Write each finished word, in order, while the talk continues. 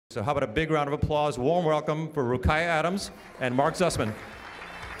So how about a big round of applause, warm welcome for Rukaiyah Adams and Mark Zusman.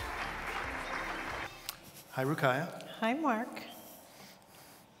 Hi, Rukaiyah. Hi, Mark.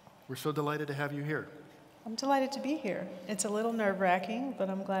 We're so delighted to have you here. I'm delighted to be here. It's a little nerve-wracking, but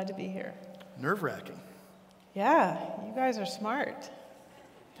I'm glad to be here. Nerve-wracking? Yeah, you guys are smart.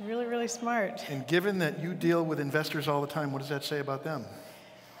 Really, really smart. And given that you deal with investors all the time, what does that say about them?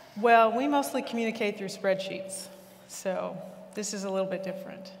 Well, we mostly communicate through spreadsheets, so this is a little bit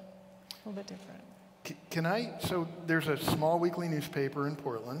different. A little bit different. So there's a small weekly newspaper in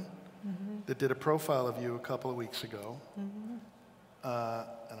Portland that did a profile of you a couple of weeks ago. And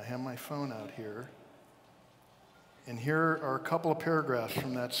I have my phone out here. And here are a couple of paragraphs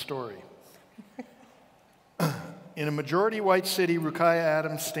from that story. In a majority white city, Rukaiyah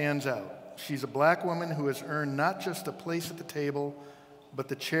Adams stands out. She's a black woman who has earned not just a place at the table, but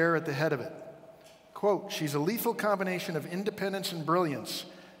the chair at the head of it. Quote, she's a lethal combination of independence and brilliance,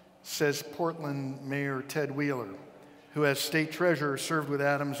 says Portland Mayor Ted Wheeler, who as state treasurer served with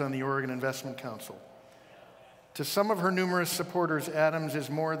Adams on the Oregon Investment Council. To some of her numerous supporters, Adams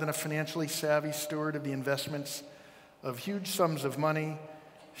is more than a financially savvy steward of the investments of huge sums of money.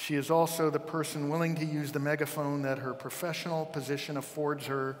 She is also the person willing to use the megaphone that her professional position affords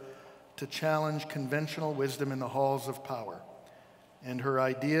her to challenge conventional wisdom in the halls of power. And her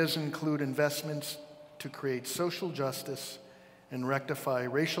ideas include investments to create social justice and rectify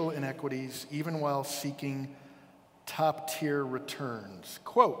racial inequities, even while seeking top-tier returns.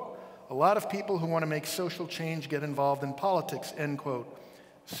 Quote, a lot of people who want to make social change get involved in politics, end quote,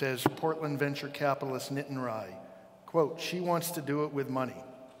 says Portland venture capitalist Nitin Rai. Quote, she wants to do it with money.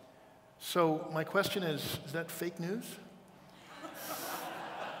 So my question is that fake news?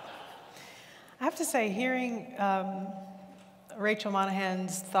 I have to say, hearing Rachel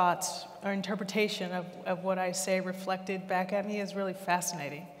Monahan's thoughts or interpretation of what I say reflected back at me is really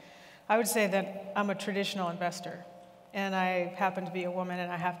fascinating. I would say that I'm a traditional investor, and I happen to be a woman,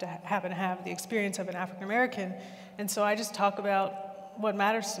 and I happen to have the experience of an African American, and so I just talk about what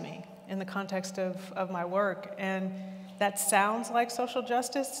matters to me in the context of my work, and that sounds like social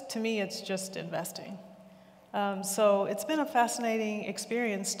justice. To me, it's just investing. So it's been a fascinating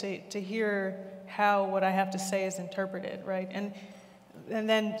experience to hear how what I have to say is interpreted, right? And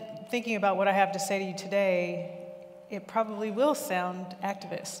then thinking about what I have to say to you today, it probably will sound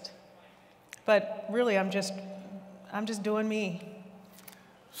activist, but really I'm just doing me.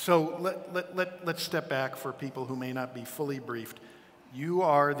 So let's step back for people who may not be fully briefed. You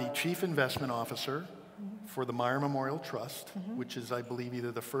are the Chief Investment Officer for the Meyer Memorial Trust, which is, I believe,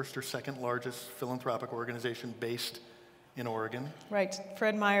 either the first or second largest philanthropic organization based in Oregon. Right.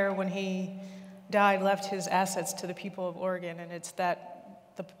 Fred Meyer, when he died, left his assets to the people of Oregon, and it's that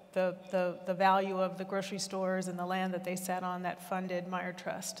the value of the grocery stores and the land that they sat on that funded Meyer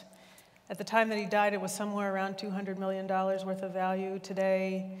Trust. At the time that he died, it was somewhere around $200 million worth of value.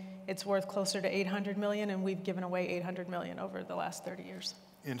 Today, it's worth closer to $800 million, and we've given away $800 million over the last 30 years.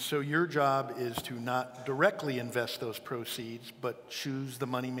 And so your job is to not directly invest those proceeds, but choose the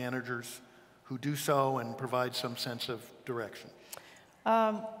money managers who do so and provide some sense of direction.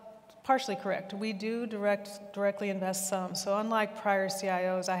 Partially correct. We do directly invest some. So unlike prior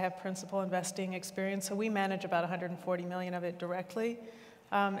CIOs, I have principal investing experience, so we manage about $140 million of it directly.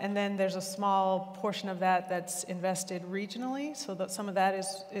 And then there's a small portion of that that's invested regionally, so that some of that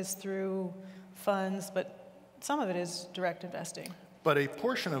is through funds, but some of it is direct investing. But a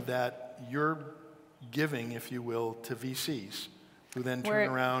portion of that you're giving, if you will, to VCs, who then turn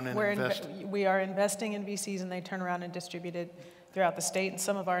around and invest. We are investing in VCs, and they turn around and distribute it throughout the state. And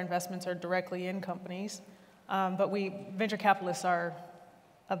some of our investments are directly in companies. But venture capitalists are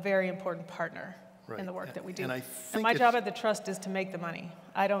a very important partner in the work that we do. And my job at the trust is to make the money.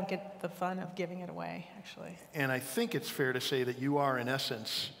 I don't get the fun of giving it away, actually. And I think it's fair to say that you are, in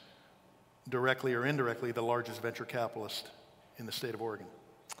essence, directly or indirectly, the largest venture capitalist in the state of Oregon.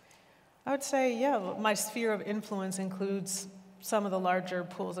 I would say, yeah, my sphere of influence includes some of the larger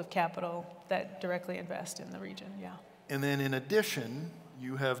pools of capital that directly invest in the region, yeah. And then in addition,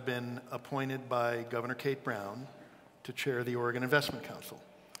 you have been appointed by Governor Kate Brown to chair the Oregon Investment Council.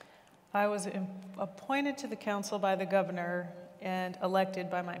 I was appointed to the council by the governor and elected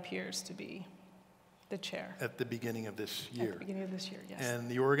by my peers to be the chair. At the beginning of this year. At the beginning of this year, yes. And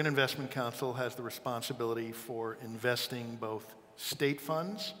the Oregon Investment Council has the responsibility for investing both state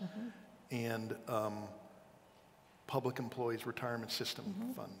funds and public employees' retirement system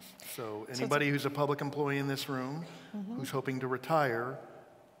funds. So anybody who's a public employee in this room who's hoping to retire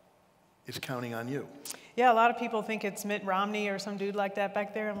is counting on you. Yeah, a lot of people think it's Mitt Romney or some dude like that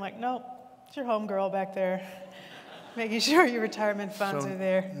back there. I'm like, nope, it's your homegirl back there. Making sure your retirement funds are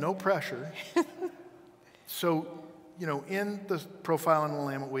there. No pressure. So, you know, in the profile on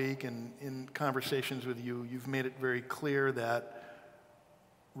Willamette Week and in conversations with you, you've made it very clear that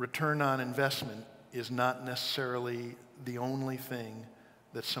return on investment is not necessarily the only thing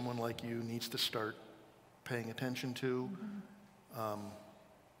that someone like you needs to start paying attention to,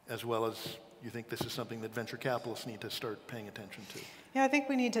 as well as you think this is something that venture capitalists need to start paying attention to. Yeah, I think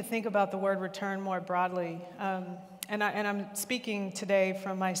we need to think about the word return more broadly. And I'm speaking today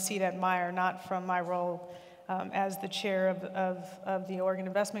from my seat at Meyer, not from my role as the chair of the Oregon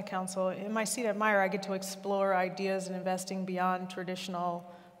Investment Council. In my seat at Meyer, I get to explore ideas in investing beyond traditional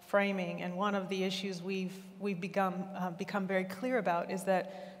framing. And one of the issues we've become very clear about is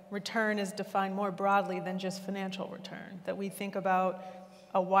that return is defined more broadly than just financial return, that we think about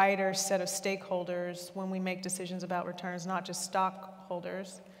a wider set of stakeholders when we make decisions about returns, not just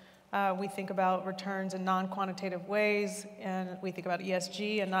stockholders. We think about returns in non-quantitative ways, and we think about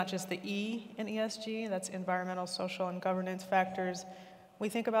ESG and not just the E in ESG, that's environmental, social, and governance factors. We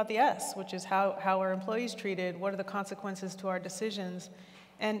think about the S, which is how are employees treated, what are the consequences to our decisions.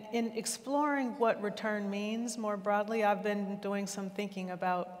 And in exploring what return means more broadly, I've been doing some thinking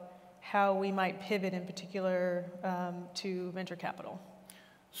about how we might pivot in particular to venture capital.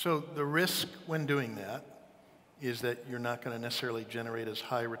 So the risk when doing that is that you're not going to necessarily generate as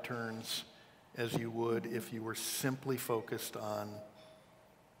high returns as you would if you were simply focused on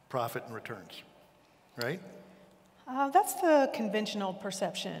profit and returns, right? That's the conventional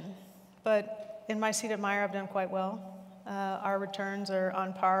perception, but in my seat at Meyer, I've done quite well. Our returns are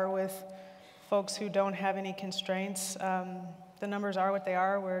on par with folks who don't have any constraints. The numbers are what they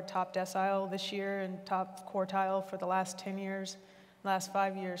are. We're top decile this year and top quartile for the last 10 years. Last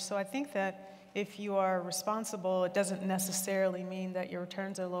 5 years. So I think that if you are responsible, it doesn't necessarily mean that your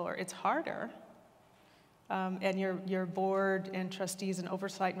returns are lower. It's harder. And your board and trustees and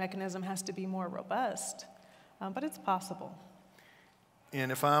oversight mechanism has to be more robust. But it's possible.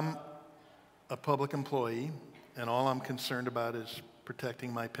 And if I'm a public employee and all I'm concerned about is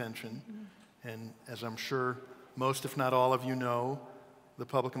protecting my pension, and as I'm sure most, if not all of you know, the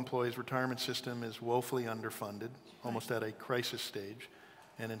public employees' retirement system is woefully underfunded, almost at a crisis stage.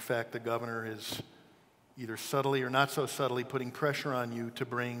 And in fact, the governor is either subtly or not so subtly putting pressure on you to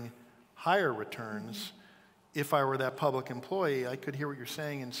bring higher returns. If I were that public employee, I could hear what you're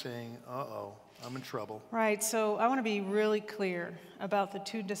saying and saying, uh-oh, I'm in trouble. Right, so I want to be really clear about the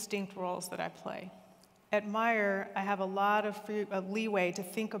two distinct roles that I play. At Meyer, I have a lot of leeway to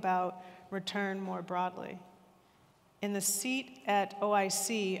think about return more broadly. In the seat at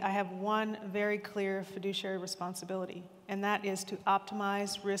OIC, I have one very clear fiduciary responsibility, and that is to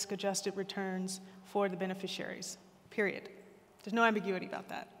optimize risk-adjusted returns for the beneficiaries, period. There's no ambiguity about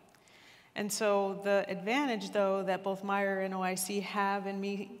that. And so the advantage, though, that both Meyer and OIC have in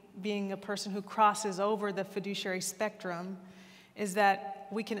me being a person who crosses over the fiduciary spectrum is that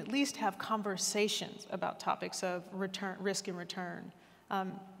we can at least have conversations about topics of return, risk and return.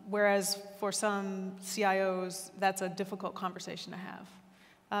 Whereas for some CIOs, that's a difficult conversation to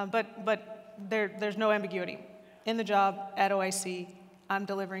have. But there's no ambiguity. In the job at OIC, I'm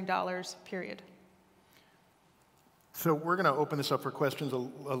delivering dollars, period. So we're going to open this up for questions a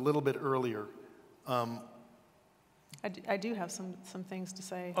little bit earlier. I do have some things to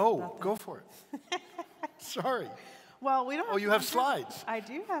say. Oh, about that. go for it. Sorry. Well, we don't. Oh, you have slides. I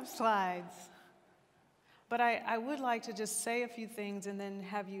do have slides. But I would like to just say a few things and then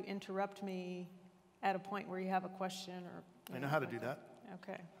have you interrupt me at a point where you have a question or. I know how to do that.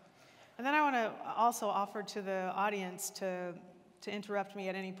 Okay. And then I want to also offer to the audience to interrupt me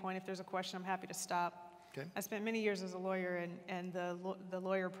at any point. If there's a question, I'm happy to stop. Okay. I spent many years as a lawyer, and the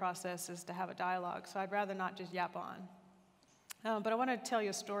lawyer process is to have a dialogue, so I'd rather not just yap on. But I want to tell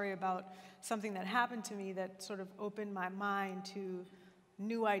you a story about something that happened to me that sort of opened my mind to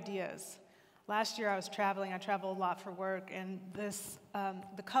new ideas. Last year I was traveling. I travel a lot for work, and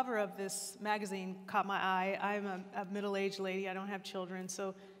the cover of this magazine caught my eye. I'm a middle-aged lady. I don't have children,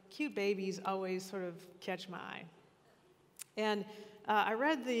 so cute babies always sort of catch my eye. And I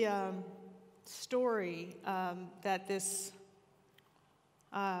read the story that this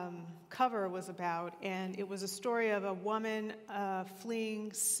cover was about, and it was a story of a woman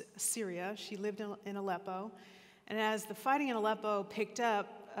fleeing Syria. She lived in Aleppo, and as the fighting in Aleppo picked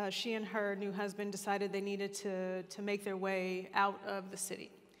up, she and her new husband decided they needed to make their way out of the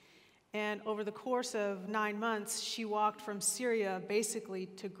city. And over the course of 9 months, she walked from Syria basically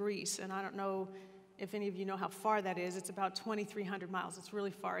to Greece. And I don't know if any of you know how far that is. It's about 2,300 miles. It's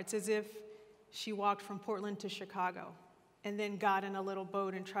really far. It's as if she walked from Portland to Chicago and then got in a little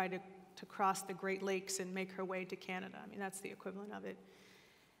boat and tried to cross the Great Lakes and make her way to Canada. I mean, that's the equivalent of it.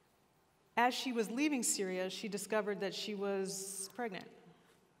 As she was leaving Syria, she discovered that she was pregnant.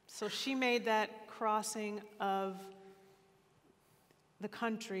 So she made that crossing of the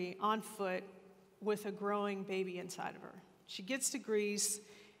country on foot with a growing baby inside of her. She gets to Greece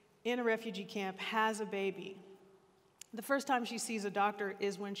in a refugee camp, has a baby. The first time she sees a doctor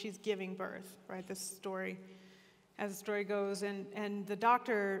is when she's giving birth, right? This story, as the story goes, and the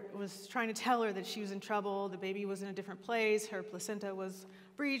doctor was trying to tell her that she was in trouble, the baby was in a different place, her placenta was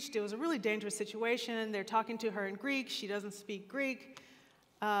breached, it was a really dangerous situation. They're talking to her in Greek, she doesn't speak Greek.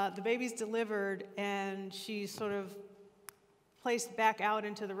 The baby's delivered, and she's sort of placed back out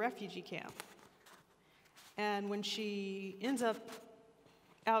into the refugee camp. And when she ends up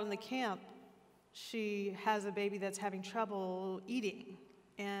out in the camp, she has a baby that's having trouble eating,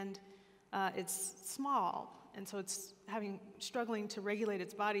 and it's small, and so it's struggling to regulate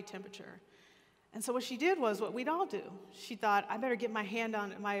its body temperature. And so what she did was what we'd all do. She thought, I better get my hands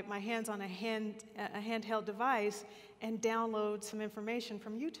on a handheld device and download some information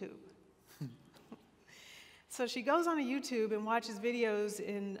from YouTube. So she goes on to YouTube and watches videos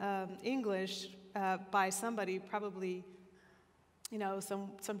in English by somebody, probably, you know,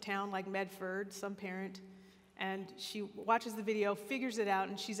 some town like Medford, some parent, and she watches the video, figures it out,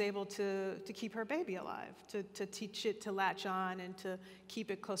 and she's able to keep her baby alive, to teach it to latch on and to keep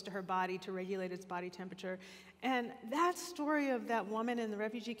it close to her body, to regulate its body temperature. And that story of that woman in the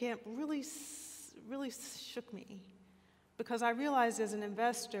refugee camp really shook me, because I realized as an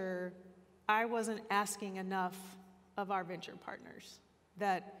investor, I wasn't asking enough of our venture partners,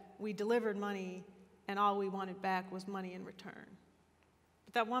 that we delivered money and all we wanted back was money in return.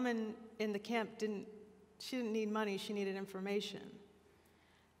 But that woman in the camp didn't need money, she needed information.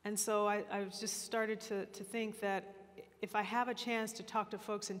 And so I just started to think that if I have a chance to talk to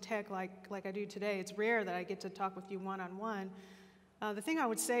folks in tech like I do today, it's rare that I get to talk with you one-on-one. The thing I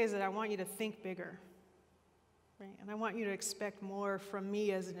would say is that I want you to think bigger, right? And I want you to expect more from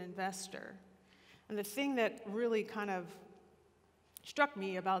me as an investor. And the thing that really kind of struck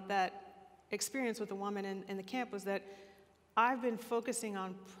me about that experience with the woman in the camp was that I've been focusing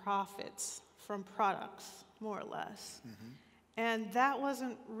on profits from products, more or less. Mm-hmm. And that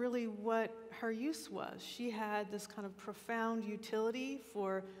wasn't really what her use was. She had this kind of profound utility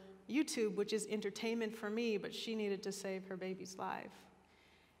for YouTube, which is entertainment for me, but she needed to save her baby's life.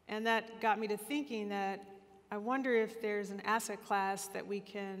 And that got me to thinking that I wonder if there's an asset class that we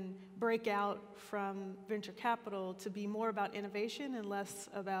can break out from venture capital to be more about innovation and less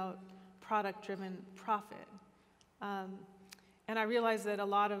about product-driven profit. And I realized that a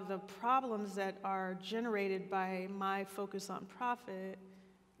lot of the problems that are generated by my focus on profit,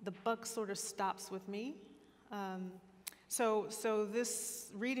 the buck sort of stops with me. So this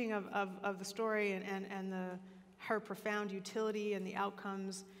reading of the story and her profound utility and the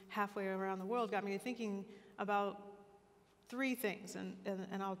outcomes halfway around the world got me to thinking about three things.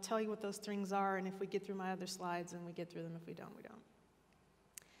 And I'll tell you what those things are, and if we get through my other slides, and we get through them. If we don't, we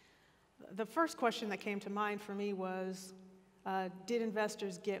don't. The first question that came to mind for me was, did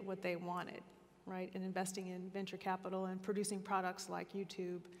investors get what they wanted, right, in investing in venture capital and producing products like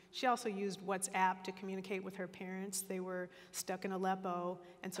YouTube? She also used WhatsApp to communicate with her parents. They were stuck in Aleppo,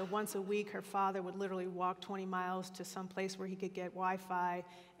 and so once a week, her father would literally walk 20 miles to some place where he could get Wi-Fi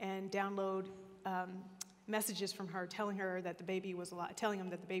and download messages from her telling her that the baby was alive, telling him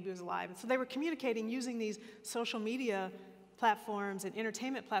that the baby was alive. And so they were communicating using these social media platforms and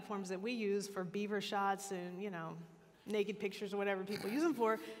entertainment platforms that we use for beaver shots and, you know, naked pictures or whatever people use them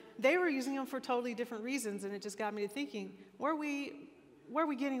for. They were using them for totally different reasons, and it just got me to thinking, were we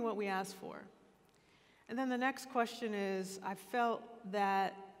getting what we asked for? And then the next question is, I felt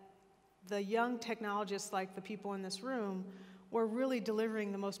that the young technologists, like the people in this room, were really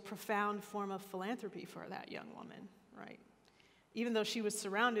delivering the most profound form of philanthropy for that young woman, right? Even though she was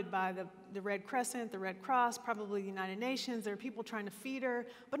surrounded by the Red Crescent, the Red Cross, probably the United Nations, there were people trying to feed her,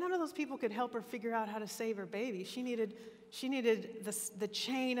 but none of those people could help her figure out how to save her baby. She needed the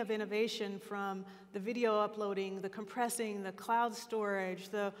chain of innovation, from the video uploading, the compressing, the cloud storage,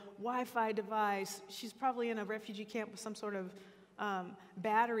 the Wi-Fi device. She's probably in a refugee camp with some sort of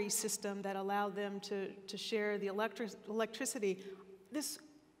battery system that allowed them to share the electricity. This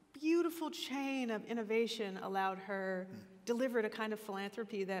beautiful chain of innovation allowed her, delivered a kind of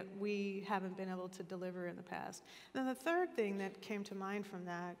philanthropy that we haven't been able to deliver in the past. And then the third thing that came to mind from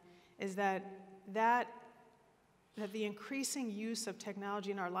that is that the increasing use of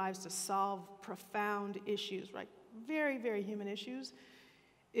technology in our lives to solve profound issues, right, very, very human issues,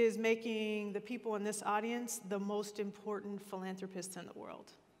 is making the people in this audience the most important philanthropists in the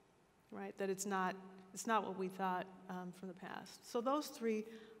world. right? That it's not what we thought from the past. So those three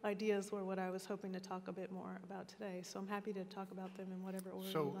ideas were what I was hoping to talk a bit more about today. So I'm happy to talk about them in whatever order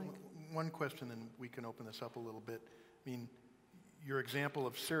you like. One question, and we can open this up a little bit. I mean, your example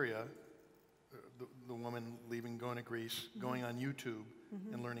of Syria, the woman leaving, going to Greece, going on YouTube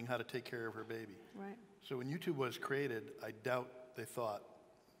and learning how to take care of her baby. Right. So when YouTube was created, I doubt they thought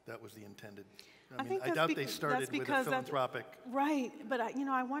that was the intended. I doubt they started with a philanthropic. Right, but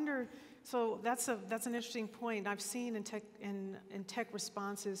I wonder. So that's an interesting point. I've seen in tech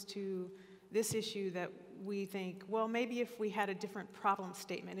responses to this issue that we think, well, maybe if we had a different problem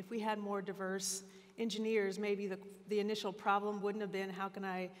statement, if we had more diverse engineers, maybe the initial problem wouldn't have been how can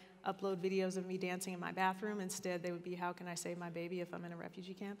I upload videos of me dancing in my bathroom. Instead, they would be how can I save my baby if I'm in a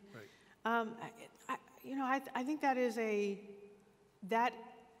refugee camp. Right. I think that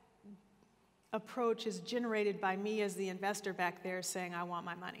approach is generated by me as the investor back there saying I want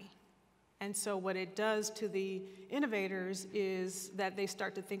my money. And so what it does to the innovators is that they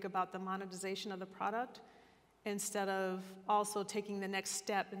start to think about the monetization of the product instead of also taking the next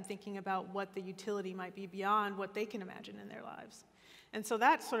step and thinking about what the utility might be beyond what they can imagine in their lives. And so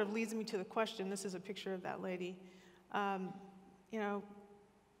that sort of leads me to the question, this is a picture of that lady,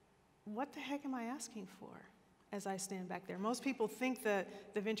 what the heck am I asking for as I stand back there? Most people think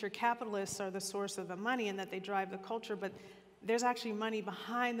that the venture capitalists are the source of the money and that they drive the culture, but there's actually money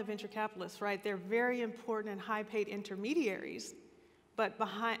behind the venture capitalists, right? They're very important and high-paid intermediaries, but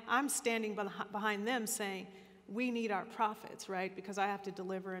I'm standing behind them saying, we need our profits, right? Because I have to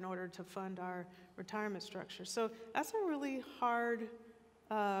deliver in order to fund our retirement structure. So that's a really hard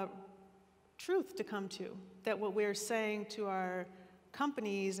truth to come to, that what we're saying to our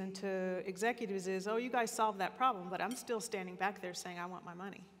companies and to executives is, oh, you guys solved that problem, but I'm still standing back there saying I want my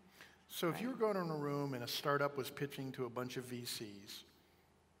money. So if you were going in a room and a startup was pitching to a bunch of VCs,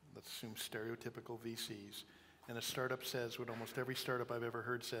 let's assume stereotypical VCs, and a startup says what almost every startup I've ever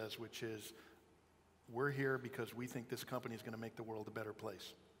heard says, which is, we're here because we think this company is going to make the world a better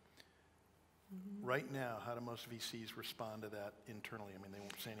place. Right now, how do most VCs respond to that internally? I mean, they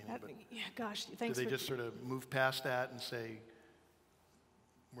won't say anything, but yeah, gosh, thanks. Do they just sort of move past that and say,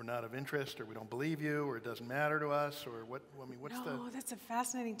 we're not of interest, or we don't believe you, or it doesn't matter to us, or what? I mean, what's No, that's a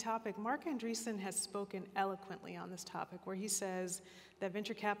fascinating topic. Mark Andreessen has spoken eloquently on this topic, where he says that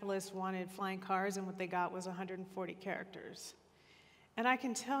venture capitalists wanted flying cars, and what they got was 140 characters. And I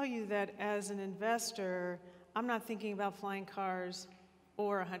can tell you that as an investor, I'm not thinking about flying cars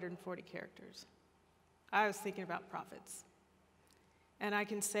or 140 characters. I was thinking about profits. And I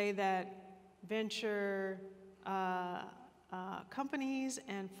can say that venture companies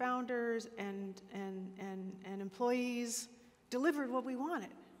and founders and employees delivered what we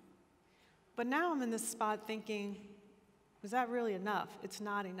wanted. But now I'm in this spot thinking, is that really enough? It's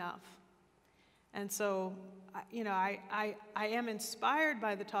not enough. And so, I am inspired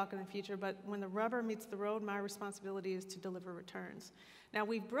by the talk in the future, but when the rubber meets the road, my responsibility is to deliver returns. Now,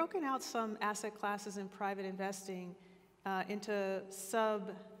 we've broken out some asset classes in private investing into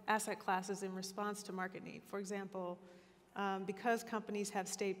sub-asset classes in response to market need. For example, because companies have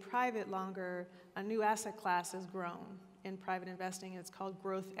stayed private longer, a new asset class has grown in private investing, and it's called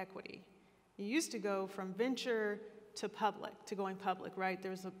growth equity. You used to go from venture to going public, right?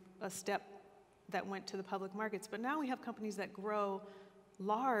 There was a step that went to the public markets, but now we have companies that grow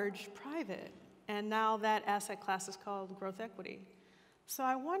large private, and now that asset class is called growth equity. So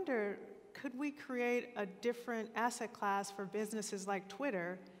I wonder, could we create a different asset class for businesses like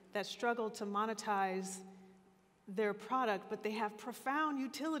Twitter that struggle to monetize their product, but they have profound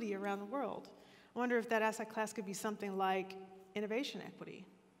utility around the world? I wonder if that asset class could be something like innovation equity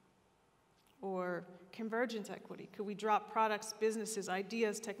or convergence equity. Could we drop products, businesses,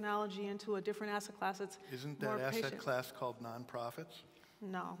 ideas, technology into a different asset class that's Isn't that asset class called nonprofits?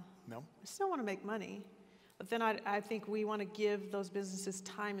 No. No? I still want to make money, but then I think we want to give those businesses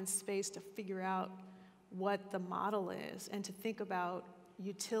time and space to figure out what the model is and to think about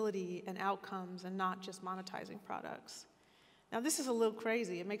utility and outcomes and not just monetizing products. Now, this is a little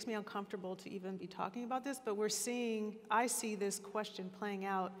crazy. It makes me uncomfortable to even be talking about this, but I see this question playing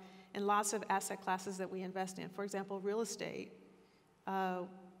out in lots of asset classes that we invest in. For example, real estate. A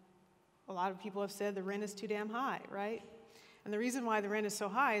lot of people have said the rent is too damn high, right? And the reason why the rent is so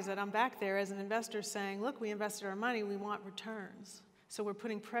high is that I'm back there as an investor saying, look, we invested our money, we want returns. So we're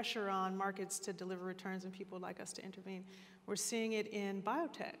putting pressure on markets to deliver returns and people would like us to intervene. We're seeing it in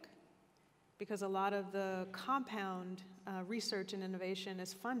biotech because a lot of the compound research and innovation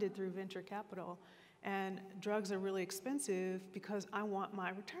is funded through venture capital. And drugs are really expensive because I want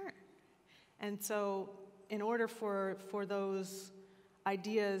my return. And so in order for those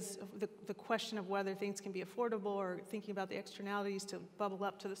ideas, the question of whether things can be affordable or thinking about the externalities to bubble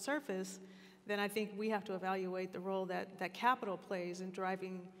up to the surface, then I think we have to evaluate the role that capital plays in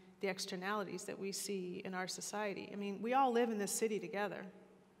driving the externalities that we see in our society. I mean, we all live in this city together.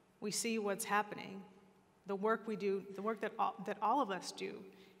 We see what's happening. The work we do, the work that all of us do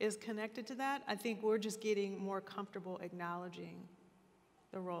is connected to that. I think we're just getting more comfortable acknowledging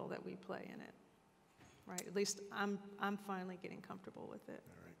the role that we play in it. Right, at least I'm finally getting comfortable with it.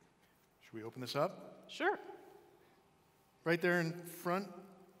 All right. Should we open this up? Sure. Right there in front.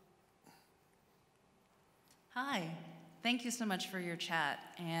 Hi, thank you so much for your chat.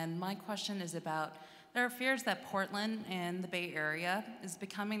 And my question is about, there are fears that Portland and the Bay Area is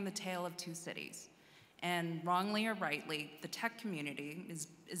becoming the tale of two cities. And wrongly or rightly, the tech community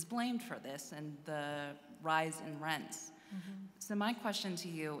is blamed for this and the rise in rents. Mm-hmm. So my question to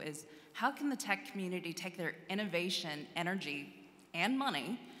you is, how can the tech community take their innovation, energy, and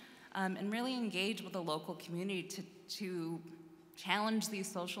money and really engage with the local community to challenge these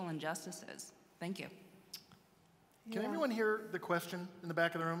social injustices? Thank you. Can everyone hear the question in the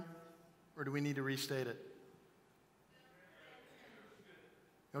back of the room? Or do we need to restate it?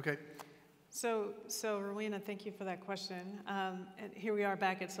 Okay. So Rowena, thank you for that question. And here we are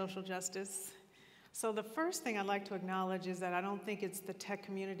back at social justice. So the first thing I'd like to acknowledge is that I don't think it's the tech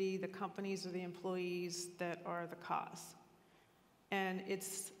community, the companies, or the employees that are the cause. And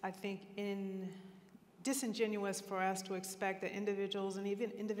it's, I think, disingenuous for us to expect that individuals and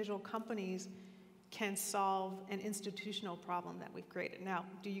even individual companies can solve an institutional problem that we've created. Now,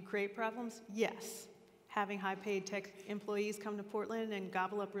 do you create problems? Yes. Having high-paid tech employees come to Portland and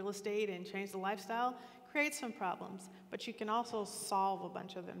gobble up real estate and change the lifestyle creates some problems, but you can also solve a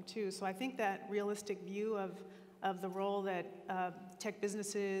bunch of them too. So I think that realistic view of the role that tech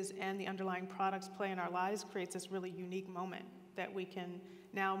businesses and the underlying products play in our lives creates this really unique moment that we can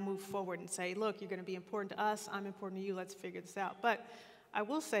now move forward and say, look, you're going to be important to us, I'm important to you, let's figure this out. But I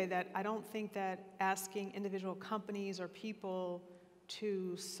will say that I don't think that asking individual companies or people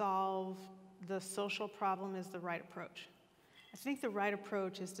to solve the social problem is the right approach. I think the right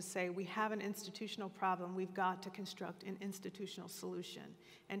approach is to say we have an institutional problem, we've got to construct an institutional solution.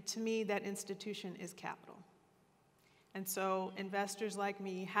 And to me, that institution is capital. And so investors like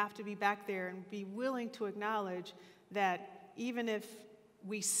me have to be back there and be willing to acknowledge that even if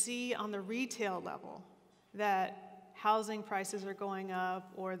we see on the retail level that housing prices are going up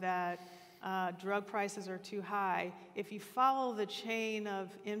or that drug prices are too high, if you follow the chain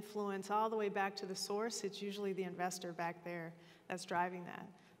of influence all the way back to the source, it's usually the investor back there that's driving that.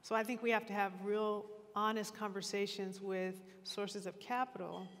 So I think we have to have real honest conversations with sources of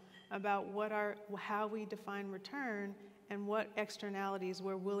capital about how we define return and what externalities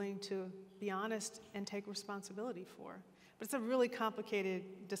we're willing to be honest and take responsibility for. But it's a really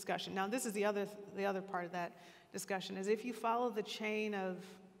complicated discussion. Now, this is the other part of that discussion, is if you follow the chain of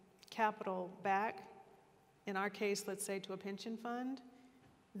capital back, in our case, let's say to a pension fund,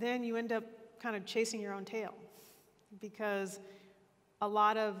 then you end up kind of chasing your own tail, because a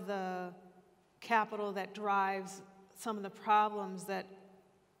lot of the capital that drives some of the problems that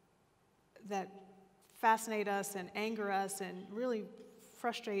fascinate us and anger us and really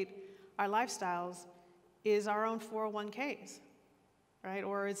frustrate our lifestyles is our own 401ks. Right?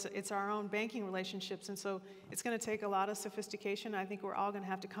 Or it's our own banking relationships. And so it's going to take a lot of sophistication. I think we're all going to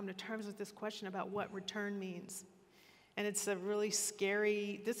have to come to terms with this question about what return means. And it's a really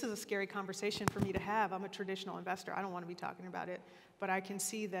this is a scary conversation for me to have. I'm a traditional investor. I don't want to be talking about it. But I can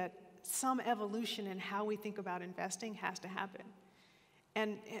see that some evolution in how we think about investing has to happen.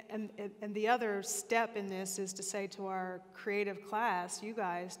 And the other step in this is to say to our creative class, you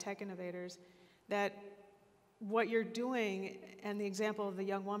guys, tech innovators, that what you're doing, and the example of the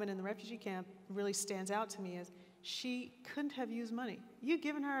young woman in the refugee camp really stands out to me, is she couldn't have used money. You'd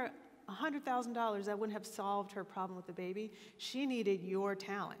given her $100,000, that wouldn't have solved her problem with the baby. She needed your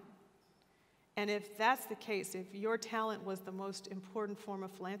talent. And if that's the case, if your talent was the most important form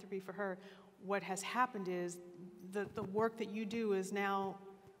of philanthropy for her, what has happened is the work that you do is now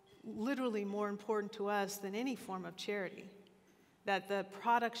literally more important to us than any form of charity. That the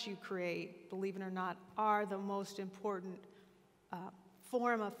products you create, believe it or not, are the most important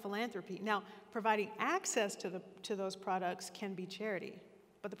form of philanthropy. Now, providing access to those products can be charity,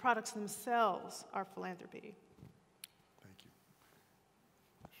 but the products themselves are philanthropy. Thank you.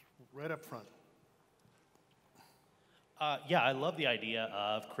 Right up front. Yeah, I love the idea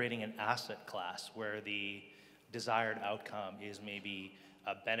of creating an asset class where the desired outcome is maybe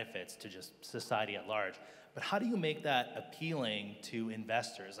benefits to just society at large. But how do you make that appealing to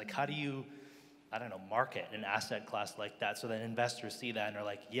investors? Like, how do you I don't know, market an asset class like that so that investors see that and are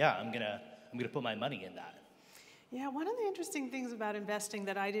like, yeah, I'm gonna put my money in that? Yeah, one of the interesting things about investing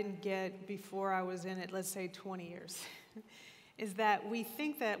that I didn't get before I was in it, let's say 20 years, is that we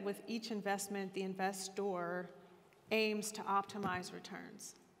think that with each investment, the investor aims to optimize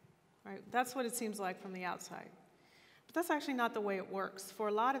returns, right? That's what it seems like from the outside. But that's actually not the way it works. For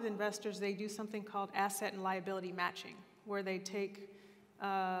a lot of investors, they do something called asset and liability matching, where they take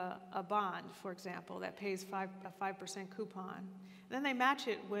a bond, for example, that pays a 5% coupon. And then they match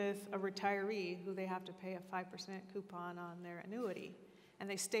it with a retiree who they have to pay a 5% coupon on their annuity. And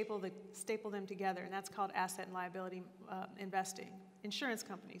they staple them together, and that's called asset and liability investing. Insurance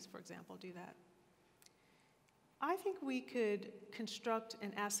companies, for example, do that. I think we could construct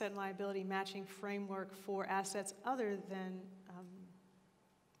an asset and liability matching framework for assets other than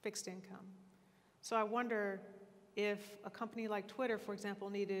fixed income. So I wonder if a company like Twitter, for example,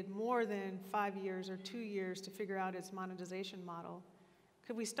 needed more than 5 years or 2 years to figure out its monetization model,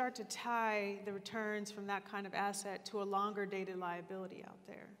 could we start to tie the returns from that kind of asset to a longer dated liability out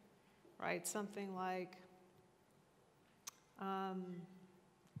there, right? Something like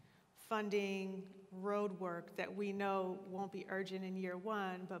funding road work that we know won't be urgent in year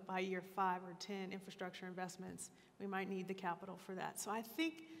 1, but by year 5 or 10, infrastructure investments, we might need the capital for that. So I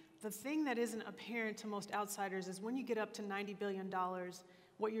think the thing that isn't apparent to most outsiders is when you get up to $90 billion,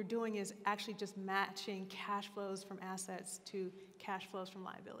 what you're doing is actually just matching cash flows from assets to cash flows from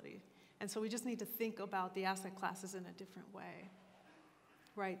liability. And so we just need to think about the asset classes in a different way,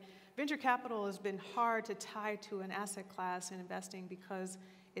 right? Venture capital has been hard to tie to an asset class in investing because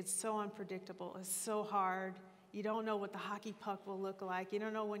it's so unpredictable, it's so hard. You don't know what the hockey puck will look like. You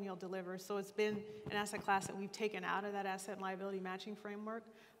don't know when you'll deliver. So it's been an asset class that we've taken out of that asset and liability matching framework.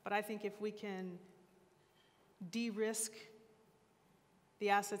 But I think if we can de-risk the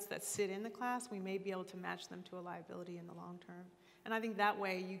assets that sit in the class, we may be able to match them to a liability in the long term. And I think that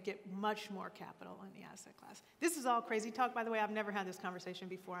way you get much more capital in the asset class. This is all crazy talk, by the way. I've never had this conversation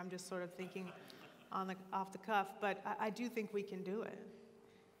before. I'm just sort of thinking off the cuff. But I do think we can do it.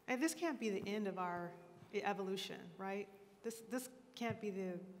 And this can't be the end of our evolution, right? This can't be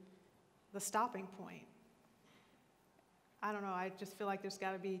the stopping point. I don't know, I just feel like there's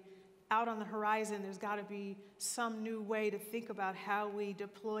got to be, out on the horizon, there's got to be some new way to think about how we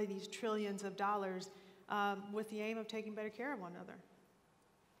deploy these trillions of dollars with the aim of taking better care of one another.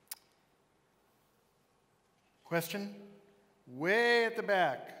 Question? Way at the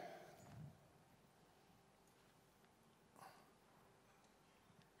back.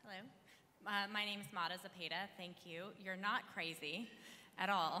 My name is Mata Zapata. Thank you. You're not crazy at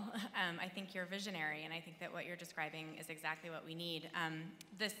all. I think you're visionary, and I think that what you're describing is exactly what we need.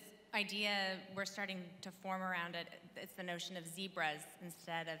 This idea we're starting to form around it, it's the notion of zebras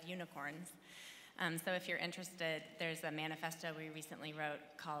instead of unicorns. So if you're interested, there's a manifesto we recently wrote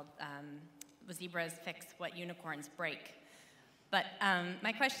called Zebras Fix What Unicorns Break. But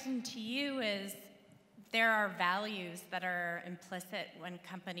my question to you is, there are values that are implicit when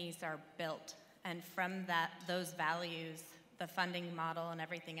companies are built, and from those values, the funding model and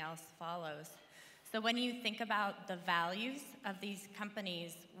everything else follows. So when you think about the values of these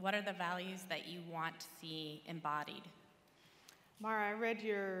companies, what are the values that you want to see embodied? Mara, I read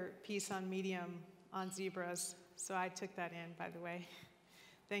your piece on Medium on zebras, so I took that in, by the way.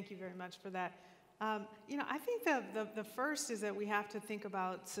 Thank you very much for that. I think the first is that we have to think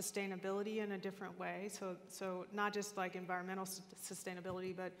about sustainability in a different way. So not just like environmental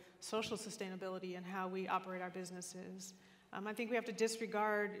sustainability, but social sustainability and how we operate our businesses. I think we have to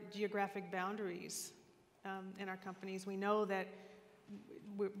disregard geographic boundaries in our companies. We know that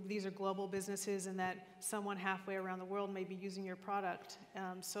these are global businesses and that someone halfway around the world may be using your product.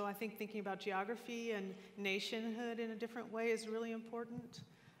 So I think thinking about geography and nationhood in a different way is really important.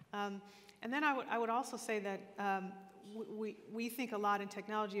 And then I would also say that we think a lot in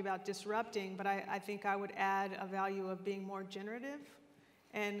technology about disrupting, but I think I would add a value of being more generative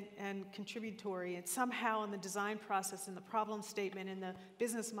and contributory, and somehow in the design process, in the problem statement, in the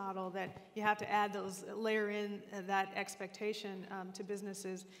business model, that you have to add layer in that expectation to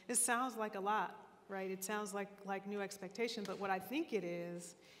businesses. It sounds like a lot, right? It sounds like new expectation, but what I think it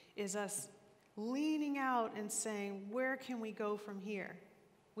is us leaning out and saying, where can we go from here?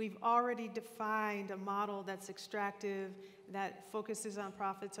 We've already defined a model that's extractive, that focuses on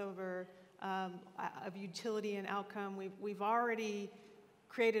profits over of utility and outcome. We've already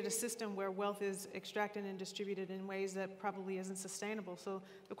created a system where wealth is extracted and distributed in ways that probably isn't sustainable. So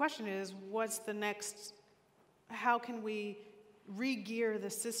the question is, what's the next, how can we re-gear the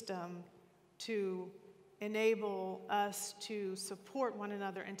system to enable us to support one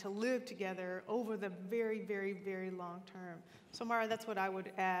another and to live together over the very, very, very long term. So Mara, that's what I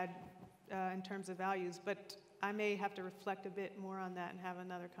would add in terms of values, but I may have to reflect a bit more on that and have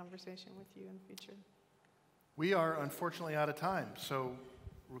another conversation with you in the future. We are unfortunately out of time, so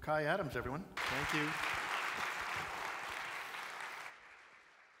Rukaiyah Adams, everyone. Thank you.